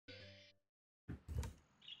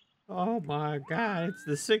Oh my god, it's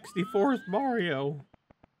the 64th Mario.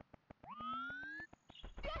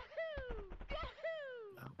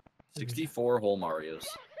 64 whole Marios.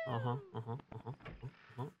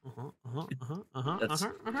 That's.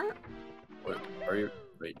 Wait, are you?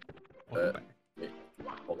 Wait. Welcome back. Wait.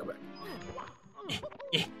 Welcome back.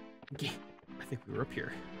 Okay. I think we were up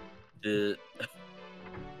here. I'm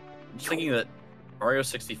just thinking that Mario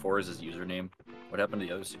 64 is his username. What happened to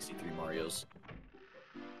the other 63 Marios?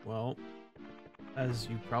 Well, as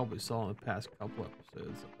you probably saw in the past couple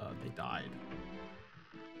episodes, they died.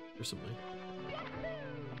 Recently.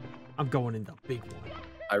 I'm going in the big one.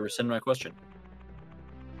 I rescind my question.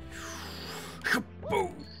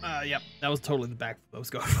 Boom! Yep, that was totally the back I was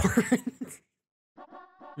going for.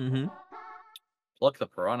 Pluck the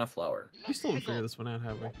piranha flower. We still haven't figured this one out,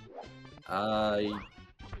 have we?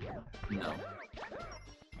 No.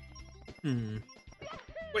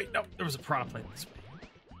 Wait, no, there was a piranha plant this way.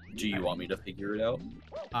 Do you want me to figure it out?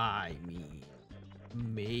 I mean,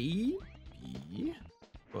 maybe.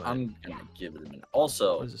 But I'm gonna give it a minute.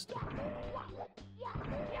 Also, what is this stuff?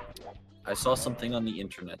 I saw something on the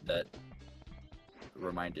internet that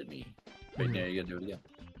reminded me. Wait, no, you gotta do it again.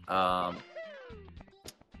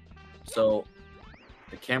 So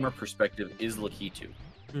the camera perspective is Lakitu.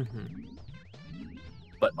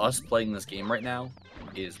 But us playing this game right now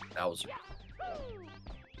is Bowser.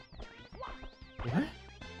 What?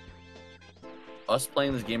 Us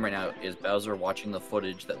playing this game right now is Bowser watching the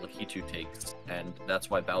footage that Lakitu takes, and that's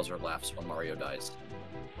why Bowser laughs when Mario dies.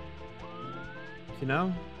 You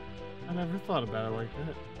know, I never thought about it like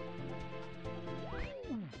that.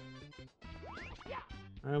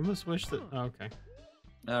 I almost wish that. Oh, okay.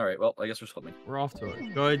 Alright, well, I guess we're swimming. We're off to a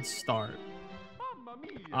good start.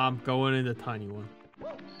 I'm going in the tiny one.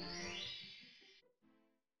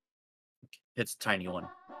 It's a tiny one.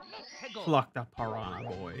 Pluck that piranha,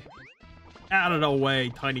 boy. Out of the way,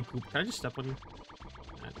 tiny poop. Can I just step on you?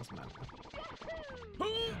 That doesn't matter.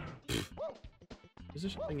 Is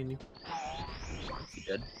there something in you? You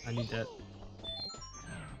dead? I need that.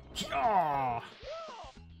 Oh!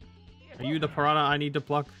 Are you the piranha I need to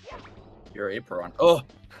pluck? You're a piranha. Oh!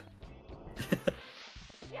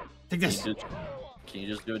 Take this! Can you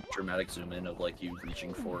just do a dramatic zoom in of like you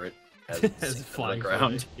reaching for it as As it's flying on the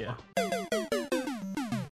ground? Yeah.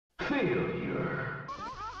 Failure.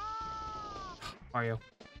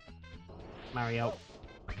 Mario.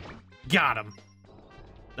 Got him!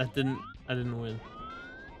 I didn't win.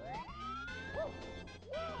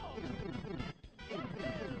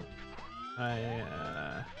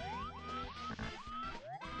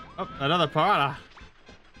 Oh, another piranha!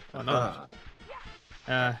 Oh, another.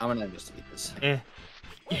 I'm gonna investigate this.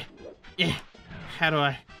 Yeah. How do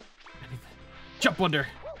I jump under?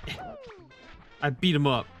 I beat him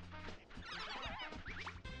up.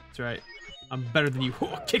 That's right. I'm better than you.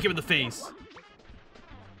 Oh, kick him in the face.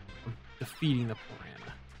 I'm defeating the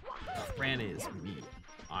piranha. Piranha is me.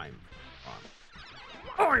 I'm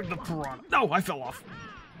the piranha. No, I fell off.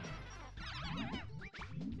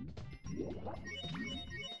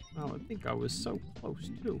 Oh, I think I was so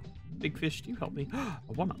close too. Big fish, you help me.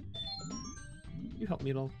 A 1-up. You help me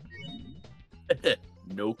at all.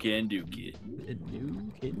 No can do, kid.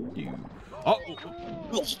 No can do. Oh!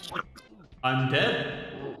 I'm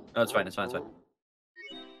dead. No, it's fine. It's fine. It's fine.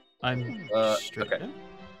 I'm straight okay. down.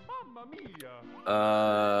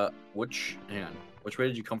 Hang on. Which way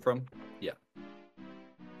did you come from? Yeah.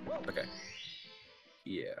 Okay.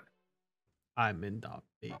 Yeah. I'm in the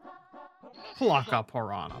big Plaka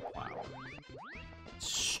piranha plow.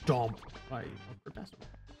 Stomp.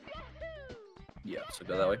 Yeah, so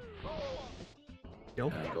go that way.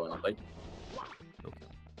 Kill. Go on the bite. Okay.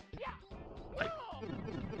 Bite.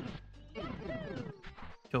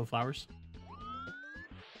 Kill the flowers.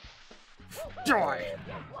 Die!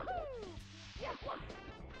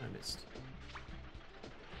 I missed.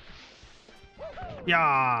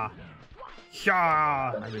 Yeah!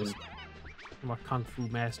 Yeah! I missed. I'm a kung fu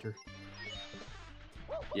master.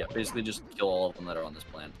 Yeah, basically just kill all of them that are on this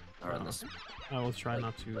plan. Or on this. I will try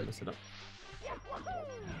not to mess it up.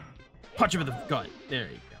 Punch him in the gut. There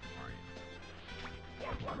you go,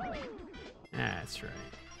 Mario. That's right.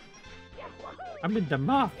 I'm in the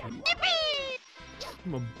mafia.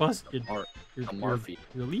 I'm a busted. The Mafia.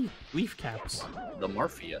 Your leaf caps. The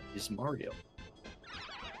Mafia is Mario.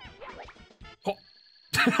 Oh.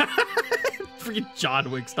 Freaking John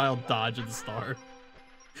Wick style dodge at the start.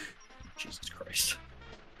 Jesus Christ.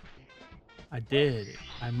 I did.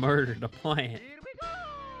 I murdered a plant.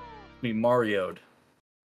 Me Mario'd.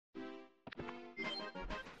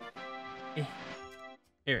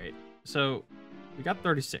 Alright, so we got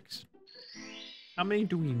 36. How many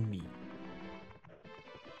do we need?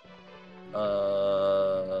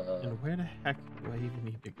 And where the heck do I even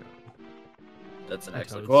need to go? That's an Hi,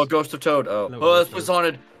 excellent. Toads. Oh, Ghost of Toad. Oh, Hello, oh, this Ghost place is Toad.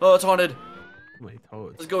 haunted. Oh, it's haunted. Too many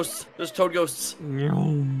toads. There's ghosts. There's Toad ghosts.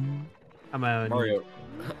 I'm gonna Mario. need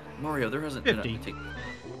Mario, there hasn't 50. been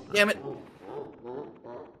Damn it.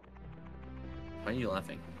 Why are you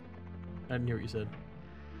laughing? I didn't hear what you said.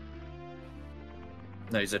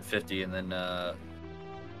 No, you said 50 and then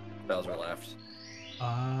Bowser laughed.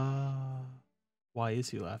 Why is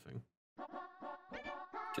he laughing?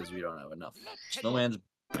 Because we don't have enough. Snowman's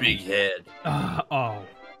big head. Oh.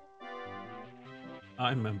 I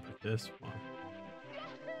remember this one.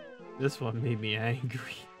 This one made me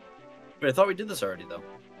angry. Wait, I thought we did this already, though.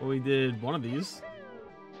 Well, we did one of these.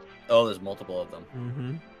 Oh, there's multiple of them.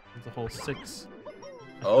 Mm-hmm. There's a whole 6.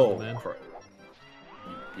 Oh, man.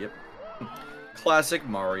 Yep. Classic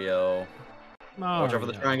Mario. Oh, Watch out for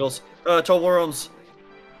the triangles. Toblerones.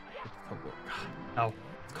 Oh,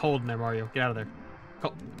 it's cold in there, Mario. Get out of there.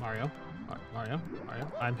 Cold. Mario. Mario.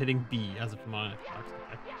 I'm hitting B as if I'm on it.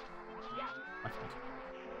 Okay. My fault.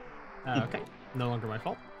 Okay. No longer my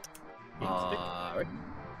fault. Right.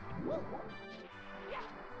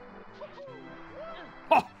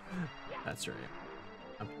 Oh! That's right.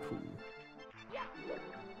 I'm cool.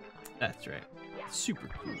 That's right. Super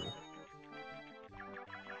cool.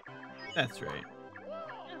 That's right.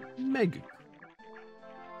 Mega cool.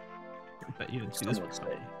 I bet you didn't see this Someone one.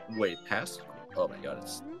 say, wait, past? Oh my god,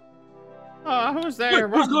 it's... Who's there?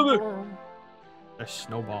 Wait, who's coming? There's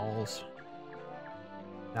snowballs.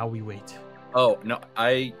 Now we wait. Oh, no,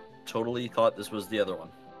 I totally thought this was the other one.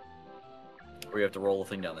 Where you have to roll the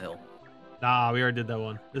thing down the hill. Nah, we already did that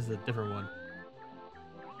one. This is a different one.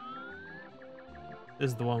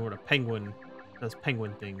 This is the one where the penguin does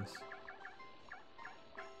penguin things.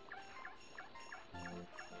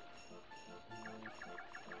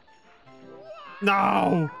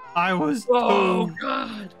 No! I was Oh, too...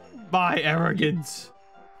 God! My arrogance.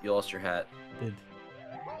 You lost your hat. Did.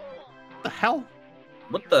 What the hell?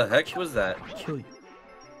 What the heck was that? I'll kill you.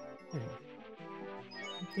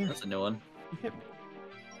 Here. That's a new one. You hit me.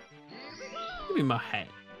 Give me my hat.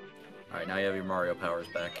 Alright, now you have your Mario powers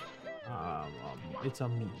back. It's a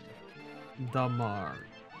me. The Mar.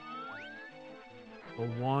 The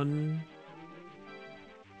one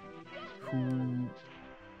who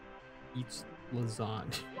eats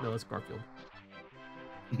lasagna. No, it's Garfield.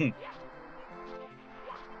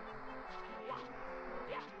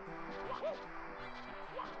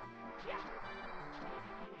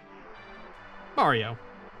 Mario.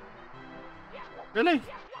 Really?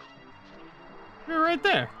 You're right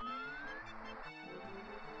there.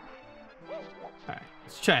 Alright,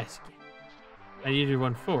 let's try this again. I need you to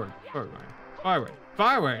run forward. Forward, Mario. Forward.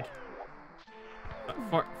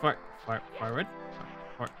 Forward. Forward.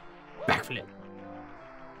 Backflip.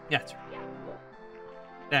 That's right.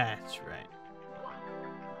 That's right.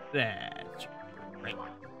 That's right.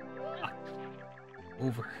 Ah.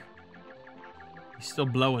 Over. He's still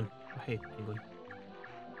blowing. Oh, hey, penguin.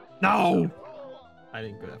 No! I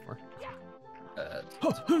didn't go that far.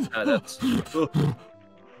 That's...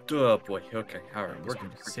 Oh boy, okay, alright, we're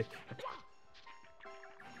good. Sick.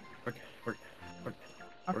 We're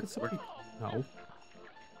How could somebody... No.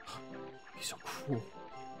 He's so cruel.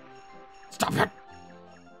 Stop it!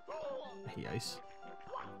 I hate ice.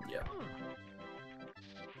 Yeah.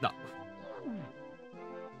 No.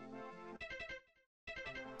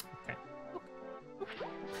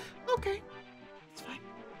 Okay. It's fine.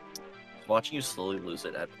 Watching you slowly lose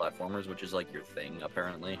it at platformers, which is like your thing,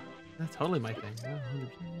 apparently. That's totally my thing. Yeah, 100%.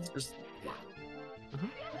 It's just... Yeah.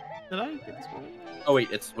 Did I get this one? Oh wait,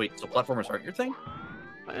 so platformers aren't your thing?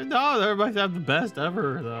 No, they're about to have the best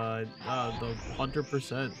ever. The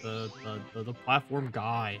 100%. The platform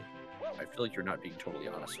guy. I feel like you're not being totally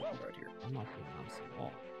honest with me right here. I'm not being honest at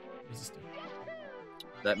all. Resistant.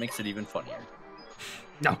 That makes it even funnier.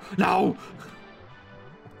 No! No!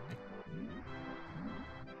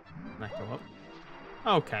 Can I go up?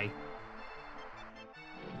 Okay.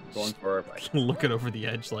 Going for a bike. Looking over the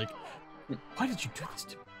edge like, why did you do this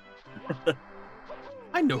to me?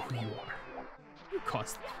 I know who you are. You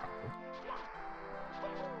caused the problem.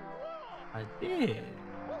 I did.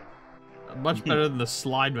 Much better than the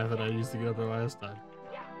slide method I used to get up there last time.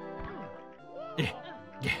 Yeah,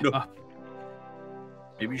 No. up.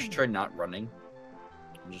 Maybe you should try not running.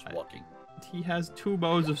 I'm just walking. He has 2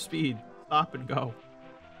 modes of speed. Stop and go.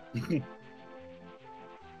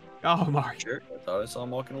 Oh, Mario. Sure, I thought I saw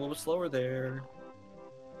him walking a little bit slower there.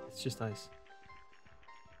 It's just ice.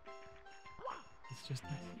 It's just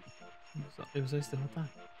ice. It was ice the whole time.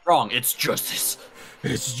 Wrong, it's justice.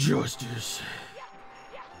 It's justice.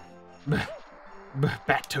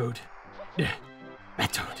 Bat Toad.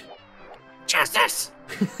 Bat Toad. Justice!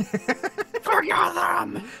 For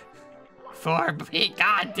Gotham! For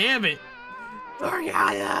God damn it! For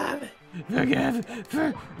Gotham!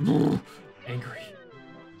 For angry.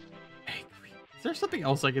 Is there something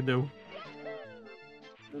else I can do?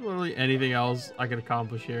 Is there literally anything else I can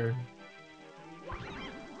accomplish here?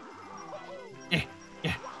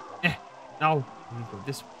 No, I need to go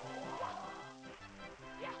this way.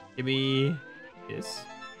 Give me this,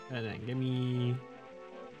 and then give me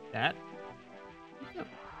that. No.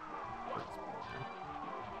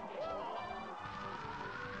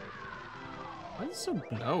 Why is it so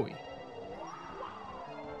blowy?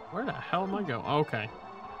 Where the hell am I going? Okay.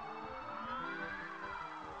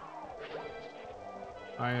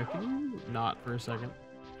 Alright, can you not for a second?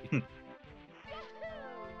 Just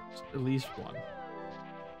at least one.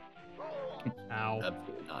 Ow.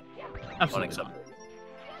 Absolutely not. Absolutely Unacceptable.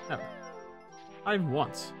 not. Never. Not even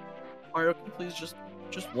once. Mario, can you please just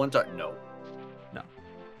one time? No. No.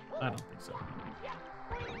 I don't think so.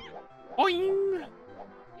 Boing!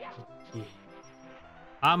 Yeah.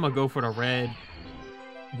 I'm gonna go for the red.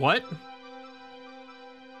 What?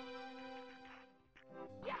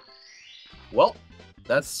 Well,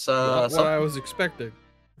 that's What I was expecting.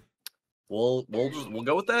 We'll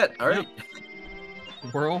go with that. All right.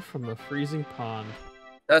 Whirl from the freezing pond.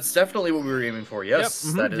 That's definitely what we were aiming for. Yes,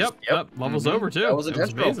 that is. Yep. Levels over too. That was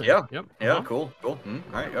intentional. amazing. Yeah. Yep. Yeah. Cool. All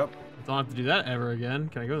right. Yep. I don't have to do that ever again.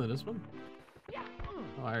 Can I go into this one?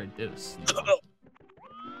 Oh, I already did this.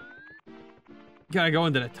 Can I go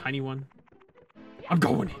into that tiny one? I'm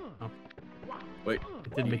going in. Oh. Wait.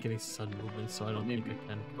 It didn't make any sudden movements, so I don't think I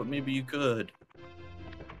can. But maybe you could.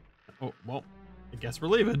 Oh, well, I guess we're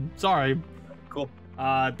leaving. Sorry. Cool.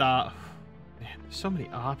 Man, there's so many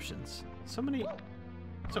options. So many.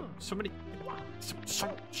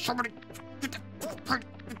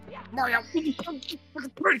 Mario.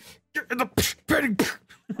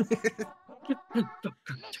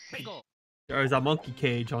 There's a monkey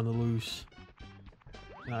cage on the loose.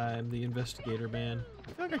 I'm the investigator, man.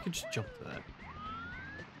 I feel like I could just jump to that.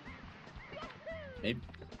 Maybe.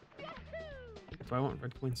 Do I want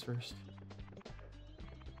red coins first?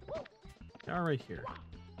 They are right here.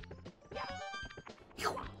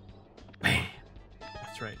 Bam!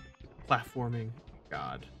 That's right. Platforming.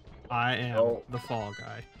 God. I am the fall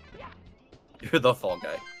guy. You're the fall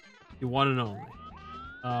guy. You one and only.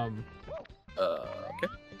 Okay.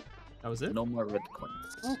 That was it? No more red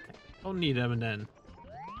coins. Okay. Don't need them and then.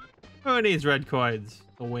 Who needs red coins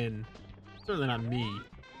to win? Certainly not me.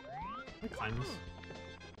 Can I climb this?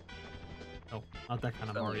 Oh, not that kind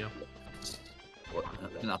of Mario. What?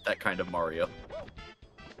 Not that kind of Mario.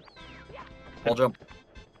 Wall jump.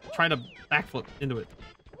 Trying to backflip into it.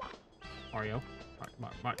 Mario.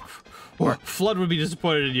 Or Flood would be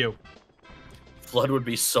disappointed in you. Flood would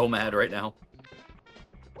be so mad right now.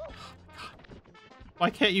 Why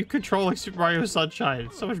can't you control like Super Mario Sunshine?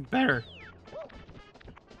 It's so much better.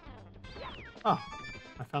 Oh,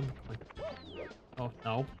 I found the coin.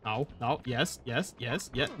 Oh, no. Yes. No.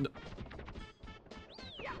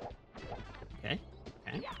 Okay.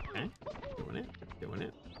 Doing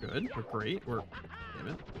it. Good. We're great. Damn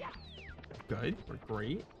it. Good. We're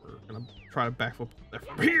great. We're gonna try to backflip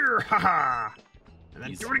from here. Haha. And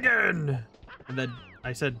then do it again. And then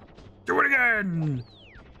I said, do it again.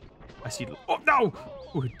 I see. Oh no!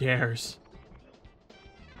 Who dares?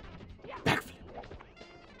 Backflip.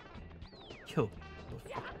 Kill.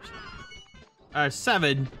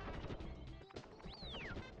 7.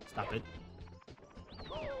 Stop it.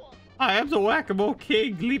 I am the Whack-A-Mole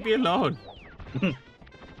King. Leave me alone.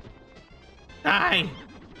 Die!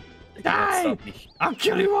 Die! I'll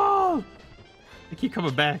kill you all! They keep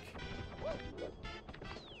coming back.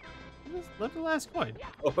 Just left the last coin.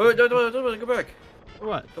 Oh, wait, no, go back. For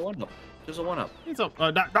what? The one up. There's a one up. It's up.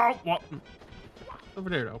 No, what? Over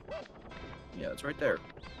there, though. Yeah, it's right there.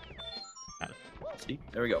 Got it. See?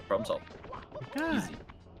 There we go. Problem solved. God. Easy.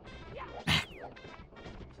 Back.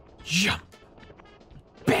 Jump.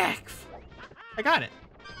 Back. I got it.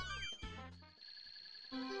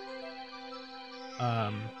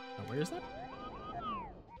 Where is that?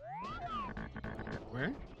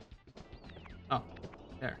 Where? Oh,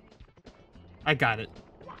 there. I got it.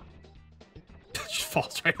 Just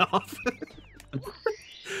falls right off.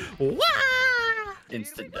 Wah!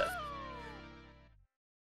 Instant death.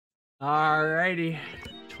 Alrighty.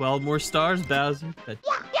 12 more stars, Bowser. That's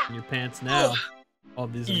in your pants now. All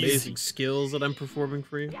these amazing skills that I'm performing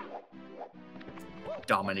for you.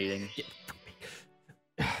 Dominating.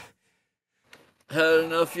 Had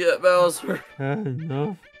enough yet, Bowser?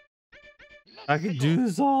 Enough. I could do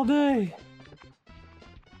this all day.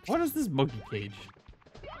 What is this monkey cage?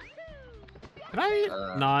 Can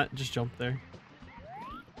I not just jump there?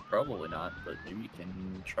 Probably not, but maybe you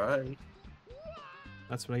can try.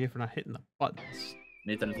 That's what I get for not hitting the buttons.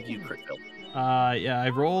 Nathan, I think you crit failed. Yeah, I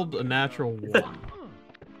rolled a natural 1.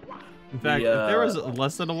 In fact, if there was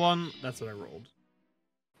less than a 1, that's what I rolled.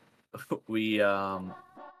 We, what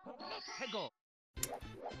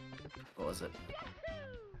was it?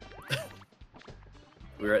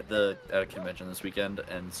 We were at a convention this weekend,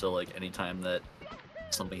 and so, like, anytime that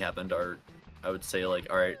something happened, I would say,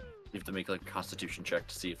 like, alright, you have to make, like, a constitution check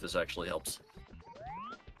to see if this actually helps.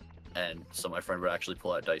 And so my friend would actually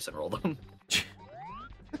pull out dice and roll them.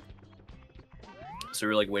 So we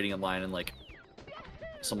were, like, waiting in line, and, like,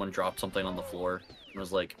 someone dropped something on the floor, and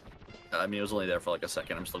was like, I mean, it was only there for, like, a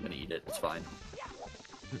second, I'm still gonna eat it, it's fine.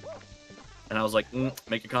 And I was like,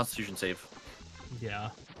 make a constitution save.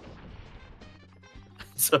 Yeah.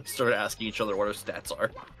 So we started asking each other what our stats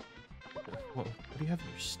are. Whoa, what do you have in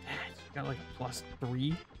your stats? You got like a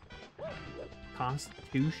 +3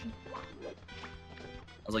 Constitution? I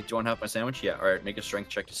was like, do you want half my sandwich? Yeah, alright, make a strength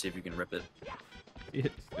check to see if you can rip it.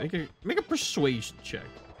 Make a persuasion check.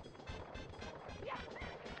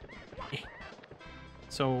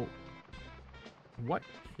 So, what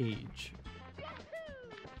cage?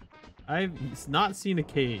 I've not seen a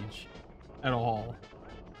cage at all.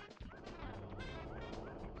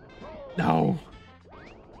 No.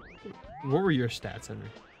 What were your stats, Henry?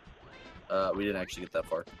 We didn't actually get that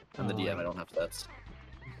far. I'm the DM, I don't have stats.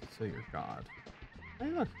 So you're God. Hey,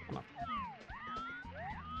 look, come on.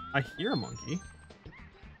 I hear a monkey.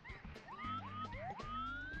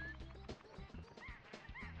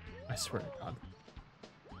 I swear to God.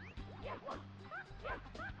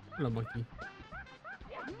 Hello, monkey.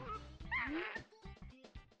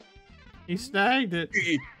 He snagged it.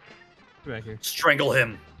 Get back here. Strangle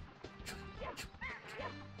him.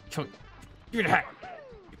 Give me the hat.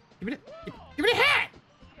 Give me the hat.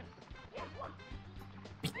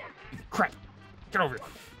 Crap. Get over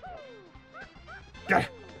here.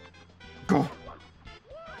 Go.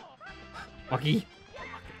 Monkey.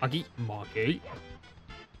 Monkey. Monkey.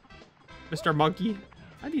 Mr. Monkey.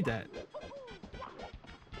 I need that.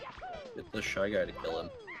 Get the shy guy to kill him.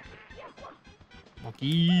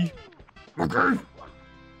 Monkey. Monkey.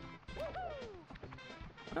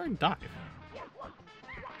 How do I dive?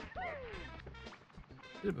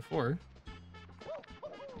 Did it before.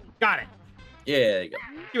 Got it. Yeah, there you go.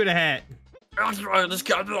 Give it a hat. This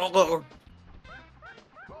guy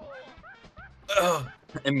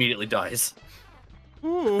immediately dies.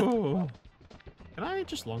 Ooh. Can I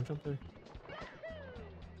just long jump there?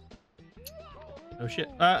 Oh shit.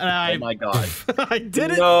 Oh my God. I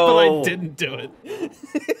did it, No. but I didn't do it.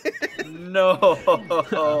 No.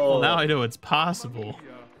 Well, now I know it's possible.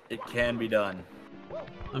 It can be done.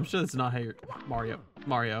 I'm sure that's not how you're...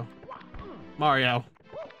 Mario.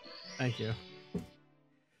 Thank you.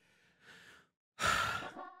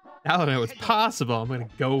 Now that I know it's possible, I'm gonna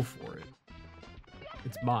go for it.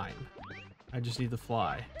 It's mine. I just need to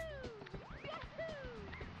fly.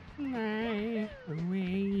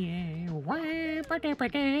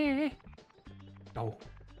 Go.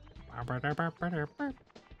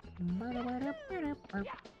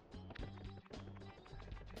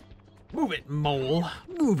 Move it, mole.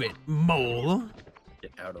 Move it, mole.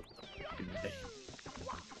 Get out of the way.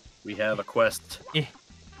 We have a quest.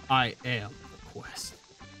 I am the quest.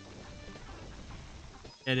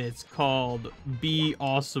 And it's called Be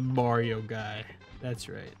Awesome Mario Guy. That's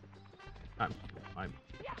right. I'm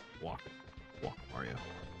walk Mario.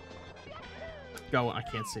 Go, I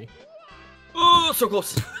can't see. Oh, so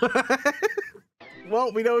close.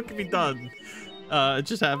 Well, we know it can be done. It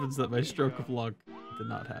just happens that my stroke of luck did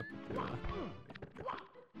not happen to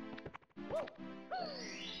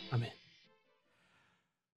I'm in.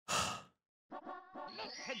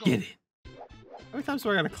 Get it. How many times do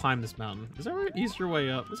I gotta climb this mountain? Is there an easier way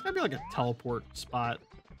up? There's gotta be like a teleport spot.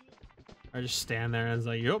 I just stand there and it's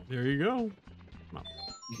like, yep, there you go. Come on.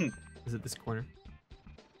 Is it this corner?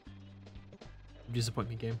 You disappoint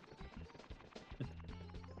me, game.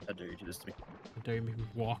 How dare you do this to me? How dare you make me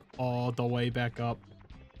walk all the way back up?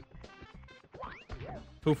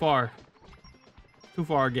 Too far. Too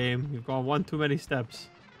far, game. You've gone one too many steps.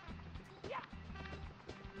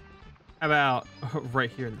 How about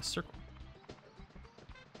right here in the circle?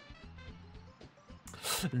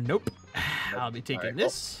 Nope. I'll be taking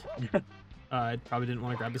this. I probably didn't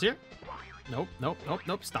want to grab this here. Nope.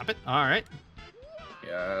 Stop it. All right.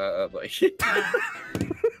 Yeah, but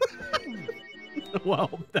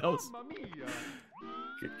well, that was...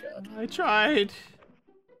 Good God. I tried.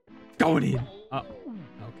 Going in. Oh,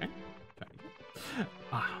 okay.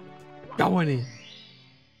 Going in.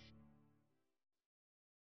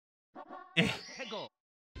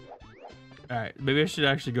 Alright, maybe I should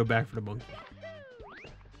actually go back for the monkey.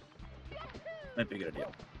 Might be a good idea.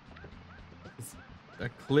 I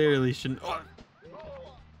clearly shouldn't. Oh. Are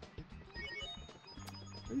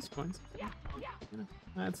these coins?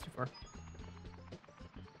 That's too far.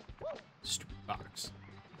 Stupid box.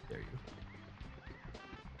 There you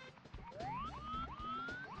go.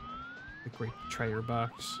 The great betrayer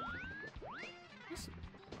box.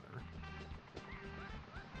 Whatever.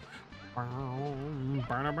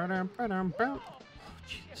 Oh,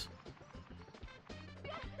 jeez.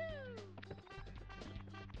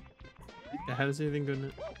 The head is anything good in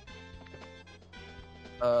it?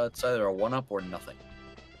 It's either a 1-up or nothing.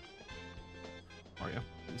 Mario,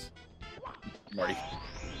 please. Marty.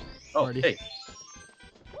 Oh, Marty. hey. Mr.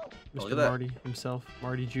 Look at that. Marty himself,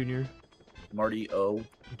 Marty Jr. Marty O.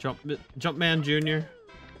 Jumpman Jr.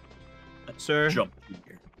 Sir. Jump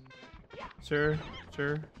Junior. Sir.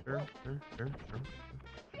 I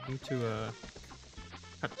need to,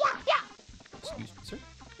 cut. Excuse me, sir.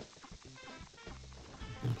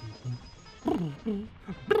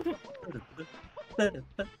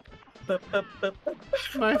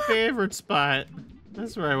 My favorite spot.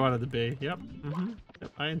 That's where I wanted to be. Yep.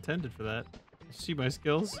 Yep, I intended for that. See my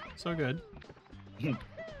skills? So good.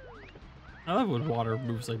 I love when water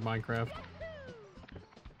moves like Minecraft.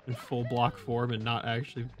 In full block form and not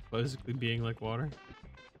actually physically being like water.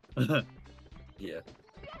 Yeah.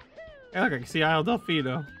 Hey, look, I can see Isle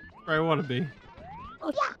Delfino. Where I want to be.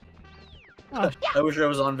 Oh. I wish I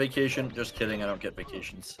was on vacation. Just kidding, I don't get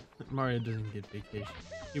vacations. Mario doesn't get vacation.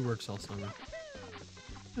 He works all summer.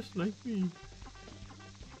 Just like me.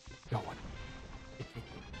 Go on.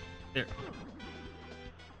 There.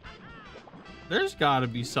 There's gotta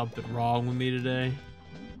be something wrong with me today.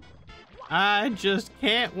 I just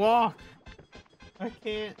can't walk. I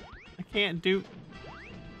can't do.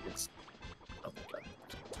 It's... Oh my god.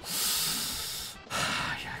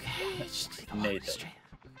 Okay, just take a walk Nathan. straight.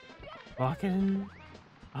 Walking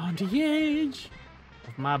on the edge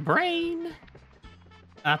of my brain.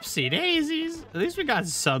 Upsy daisies. At least we got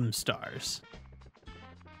some stars.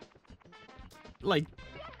 Like,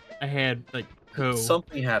 I had, like,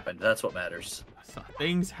 Something happened. That's what matters. I saw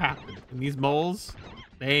things happen. And these moles,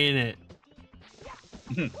 they ain't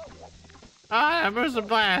it. That was a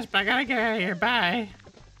blast, but I gotta get out of here. Bye.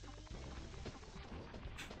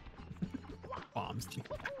 Bombs.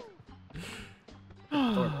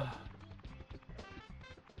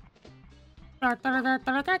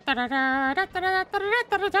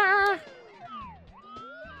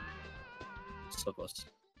 So close.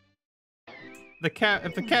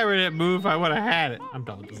 If the camera didn't move, I would have had it. I'm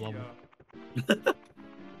done with this level.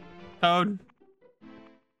 Toad,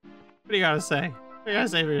 what do you gotta say? What do you gotta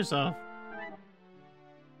say for yourself?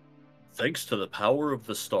 Thanks to the power of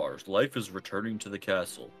the stars, life is returning to the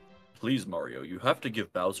castle. Please, Mario, you have to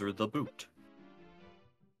give Bowser the boot.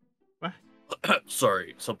 What?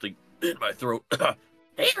 Sorry, something in my throat.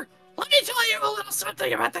 Here, let me tell you a little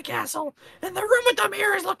something about the castle. In the room with the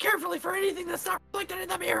mirrors, look carefully for anything that's not reflected in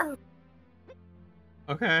the mirror.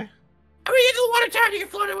 Okay. And when you get to the water tower, you can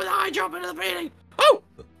float it with a high jump into the painting. Oh,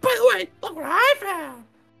 by the way, look what I found.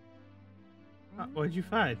 What'd you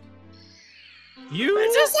find? You?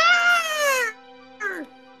 It's a star!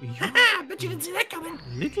 You Bet you didn't see that coming.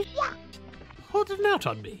 little holding out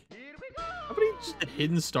on me. How many just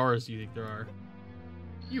hidden stars do you think there are?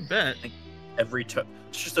 You bet. Every toad.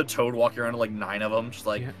 It's just a toad walking around with like 9 of them. Just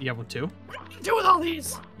like, You have one too? what do you do with all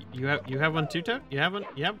these? You have one too, Toad? You have one?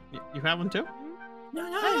 You have one too? No,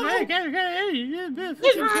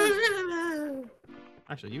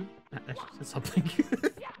 Actually, you actually said something.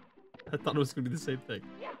 I thought it was gonna be the same thing.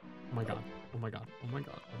 Oh my god. Oh my god. Oh my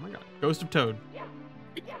god. Oh my god. Ghost of Toad.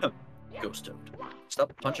 Ghost Toad.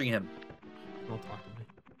 Stop punching him. Don't talk to me.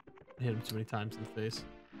 I hit him too many times in the face.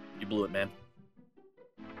 You blew it, man.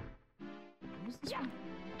 What's this one?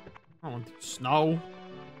 I don't want to. Snow.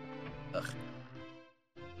 Ugh.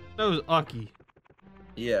 Snow's ucky.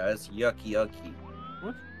 Yeah, it's yucky yucky.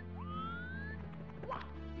 What?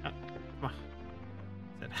 Come on.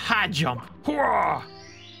 Said high jump. Hurrah!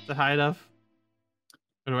 Is that high enough?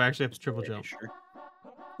 Or do I actually have to triple jump? Sure.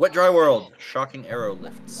 Wet Dry World. Shocking arrow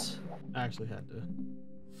lifts. I actually had to.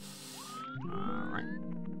 Alright.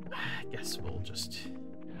 I guess we'll just.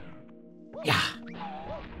 Yeah!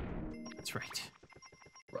 That's right.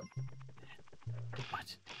 Run.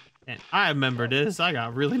 What? And I remember this. I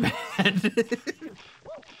got really mad.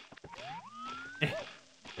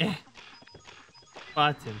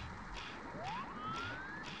 Button.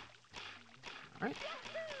 Alright.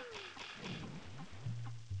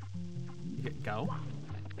 Go.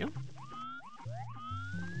 Thank you.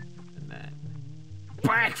 And then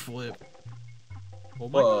backflip. Oh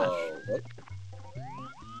my gosh. What?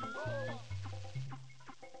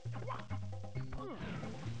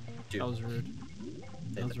 Dude. That was rude.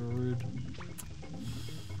 That was real rude.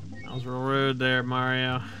 That was real rude there,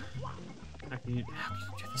 Mario. How can you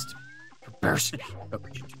do this to me? Embarrass me. How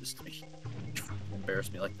could you do this to me? You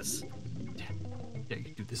embarrass me like this. Yeah,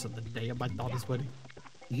 you do this on the day of my daughter's wedding.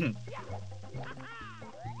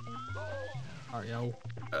 Mario.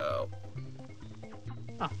 Oh.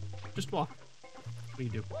 Ah, just walk. What do you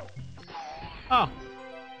do? Oh.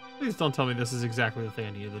 Please don't tell me this is exactly the thing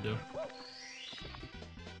I needed to do.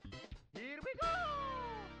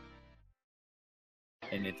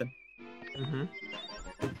 Hey, Nathan. Mm-hmm.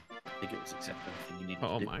 I think it was exactly the thing you needed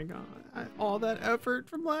Oh to do. my god. All that effort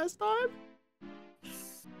from last time?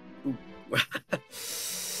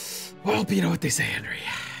 Well, you know what they say, Henry.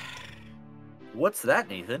 What's that,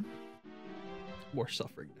 Nathan? More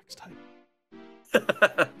suffering next time.